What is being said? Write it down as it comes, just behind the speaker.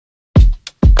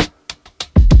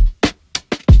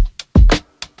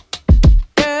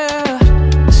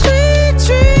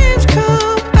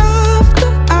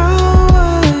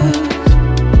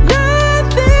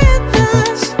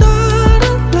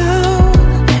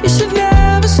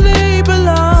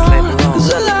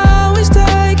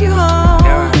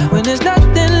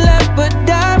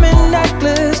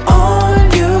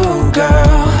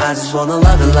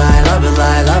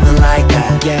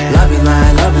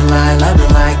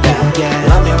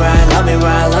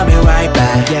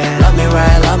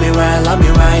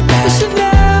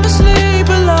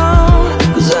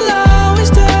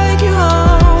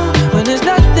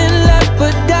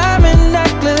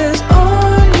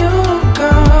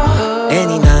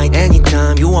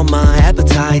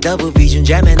eye, double vision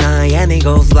Gemini, and it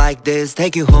goes like this.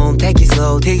 Take you home, take you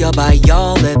slow, till you bite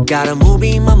your lip. Got a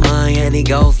movie in my mind, and it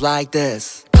goes like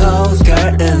this. Close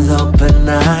curtains, open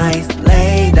eyes,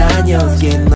 lay down your skin.